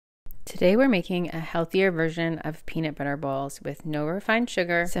Today we're making a healthier version of peanut butter balls with no refined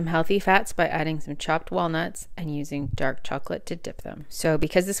sugar, some healthy fats by adding some chopped walnuts, and using dark chocolate to dip them. So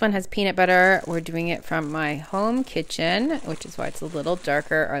because this one has peanut butter, we're doing it from my home kitchen, which is why it's a little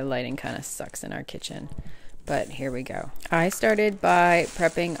darker. Our lighting kind of sucks in our kitchen. But here we go. I started by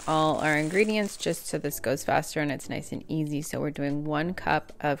prepping all our ingredients just so this goes faster and it's nice and easy. So we're doing 1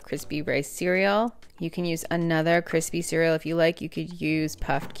 cup of crispy rice cereal. You can use another crispy cereal if you like. You could use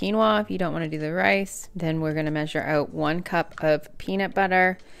puffed quinoa if you don't want to do the rice. Then we're going to measure out 1 cup of peanut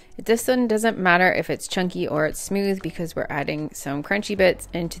butter. This one doesn't matter if it's chunky or it's smooth because we're adding some crunchy bits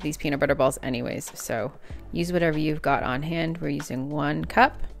into these peanut butter balls anyways. So use whatever you've got on hand. We're using 1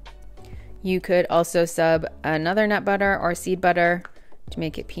 cup. You could also sub another nut butter or seed butter to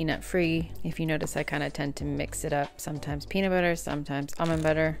make it peanut free. If you notice, I kind of tend to mix it up. Sometimes peanut butter, sometimes almond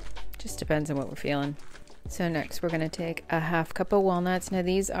butter. Just depends on what we're feeling. So next we're going to take a 1/2 cup of walnuts. Now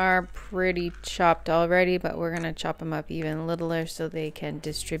these are pretty chopped already, but we're going to chop them up even littler so they can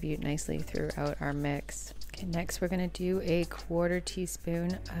distribute nicely throughout our mix. Okay, next we're going to do a 1/4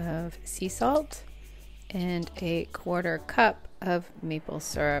 teaspoon of sea salt and a 1/4 cup of maple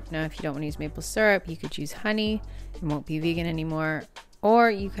syrup. Now if you don't want to use maple syrup, you could use honey. It won't be vegan anymore.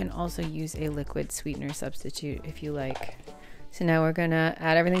 Or you can also use a liquid sweetener substitute if you like. So now we're gonna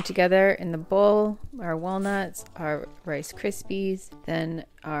add everything together in the bowl, our walnuts, our Rice Krispies, then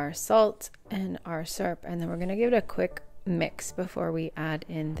our salt and our syrup, and then we're gonna give it a quick mix before we add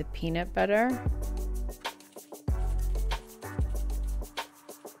in the peanut butter.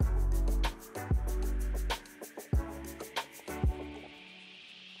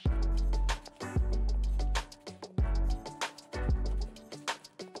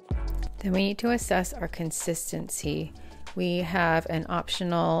 Then we need to assess our consistency. We have an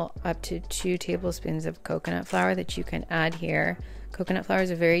optional up to 2 tablespoons of coconut flour that you can add here. Coconut flour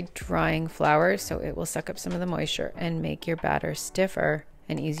is a very drying flour, so it will suck up some of the moisture and make your batter stiffer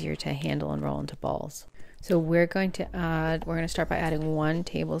and easier to handle and roll into balls. So we're going to start by adding 1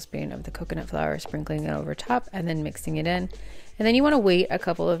 tablespoon of the coconut flour, sprinkling it over top and then mixing it in. And then you want to wait a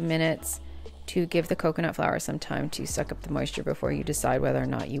couple of minutes to give the coconut flour some time to suck up the moisture before you decide whether or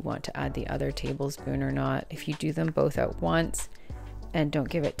not you want to add the other tablespoon or not. If you do them both at once and don't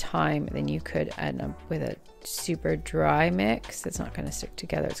give it time, then you could end up with a super dry mix. It's not going to stick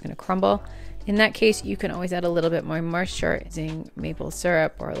together, it's going to crumble. In that case, you can always add a little bit more moisture using maple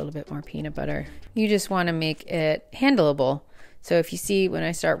syrup or a little bit more peanut butter. You just want to make it handleable. So if you see when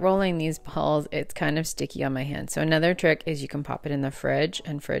I start rolling these balls, it's kind of sticky on my hand. So another trick is you can pop it in the fridge,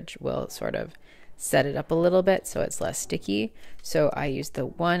 and fridge will sort of set it up a little bit so it's less sticky. So I used the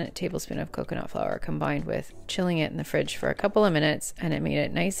 1 tablespoon of coconut flour combined with chilling it in the fridge for a couple of minutes, and it made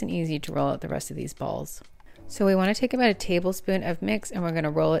it nice and easy to roll out the rest of these balls. So we want to take about a tablespoon of mix and we're going to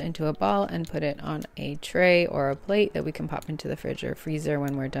roll it into a ball and put it on a tray or a plate that we can pop into the fridge or freezer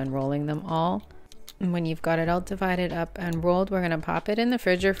when we're done rolling them all. And when you've got it all divided up and rolled, we're going to pop it in the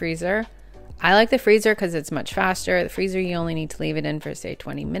fridge or freezer. I like the freezer because it's much faster. The freezer, you only need to leave it in for say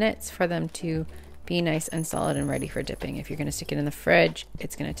 20 minutes for them to be nice and solid and ready for dipping. If you're going to stick it in the fridge,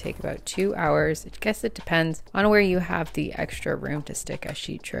 it's going to take about 2 hours. I guess it depends on where you have the extra room to stick a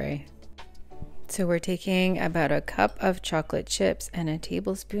sheet tray. So we're taking about 1 cup of chocolate chips and a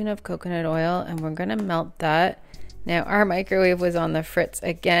tablespoon of coconut oil, and we're going to melt that. Now our microwave was on the fritz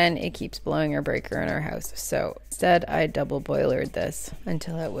again. It keeps blowing our breaker in our house. So instead I double boilered this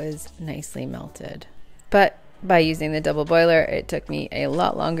until it was nicely melted. But by using the double boiler, it took me a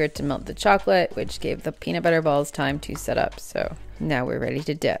lot longer to melt the chocolate, which gave the peanut butter balls time to set up. So now we're ready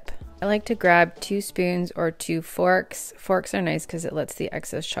to dip. I like to grab 2 spoons or 2 forks. Forks are nice because it lets the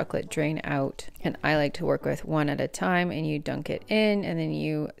excess chocolate drain out. And I like to work with 1 at a time, and you dunk it in and then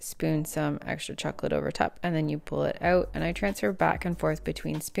you spoon some extra chocolate over top and then you pull it out. And I transfer back and forth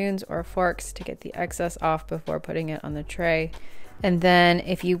between spoons or forks to get the excess off before putting it on the tray. And then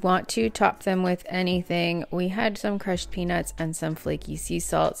if you want to top them with anything, we had some crushed peanuts and some flaky sea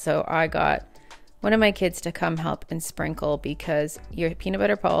salt. So I got one of my kids to come help and sprinkle because your peanut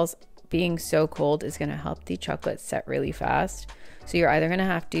butter balls being so cold is going to help the chocolate set really fast. So you're either going to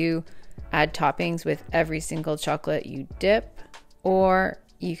have to add toppings with every single chocolate you dip, or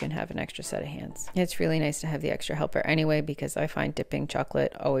you can have an extra set of hands. It's really nice to have the extra helper anyway because I find dipping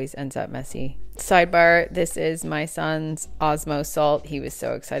chocolate always ends up messy. Sidebar, this is my son's Osmo salt. He was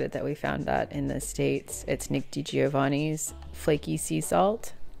so excited that we found that in the States. It's Nick DiGiovanni's flaky sea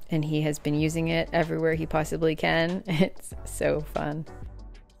salt, and he has been using it everywhere he possibly can. It's so fun.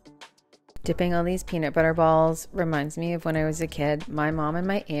 Dipping all these peanut butter balls reminds me of when I was a kid. My mom and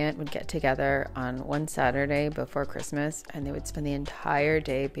my aunt would get together on one Saturday before Christmas, and they would spend the entire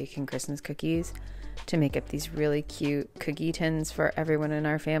day baking Christmas cookies to make up these really cute cookie tins for everyone in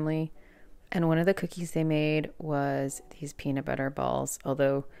our family. And one of the cookies they made was these peanut butter balls.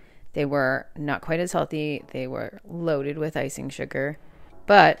 Although they were not quite as healthy, they were loaded with icing sugar,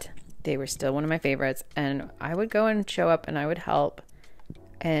 but they were still one of my favorites. And I would go and show up and I would help.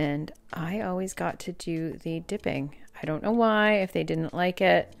 And I always got to do the dipping. I don't know why, if they didn't like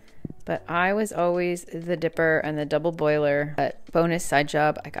it, but I was always the dipper and the double boiler. But bonus side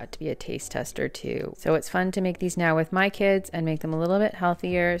job, I got to be a taste tester too. So it's fun to make these now with my kids and make them a little bit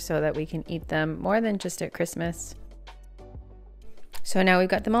healthier so that we can eat them more than just at Christmas. So now we've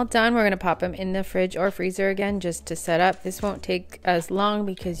got them all done. We're going to pop them in the fridge or freezer again just to set up. This won't take as long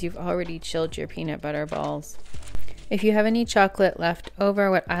because you've already chilled your peanut butter balls. If you have any chocolate left over,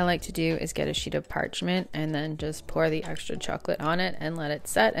 what I like to do is get a sheet of parchment and then just pour the extra chocolate on it and let it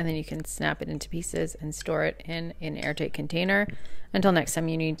set, and then you can snap it into pieces and store it in an airtight container until next time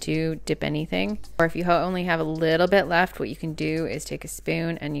you need to dip anything. Or if you only have a little bit left, what you can do is take a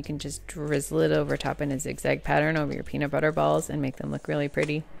spoon and you can just drizzle it over top in a zigzag pattern over your peanut butter balls and make them look really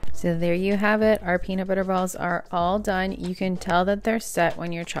pretty. So there you have it. Our peanut butter balls are all done. You can tell that they're set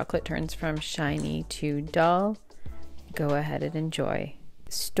when your chocolate turns from shiny to dull. Go ahead and enjoy.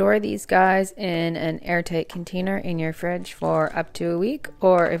 Store these guys in an airtight container in your fridge for up to a week,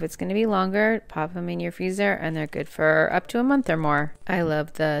 or if it's going to be longer, pop them in your freezer and they're good for up to a month or more. I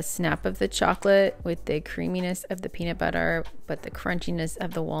love the snap of the chocolate with the creaminess of the peanut butter, but the crunchiness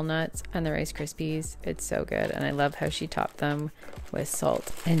of the walnuts and the Rice Krispies. It's so good, and I love how she topped them with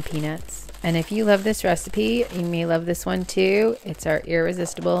salt and peanuts. And if you love this recipe, you may love this one too. It's our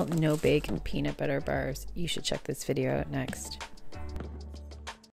irresistible no bake peanut butter bars. You should check this video out next.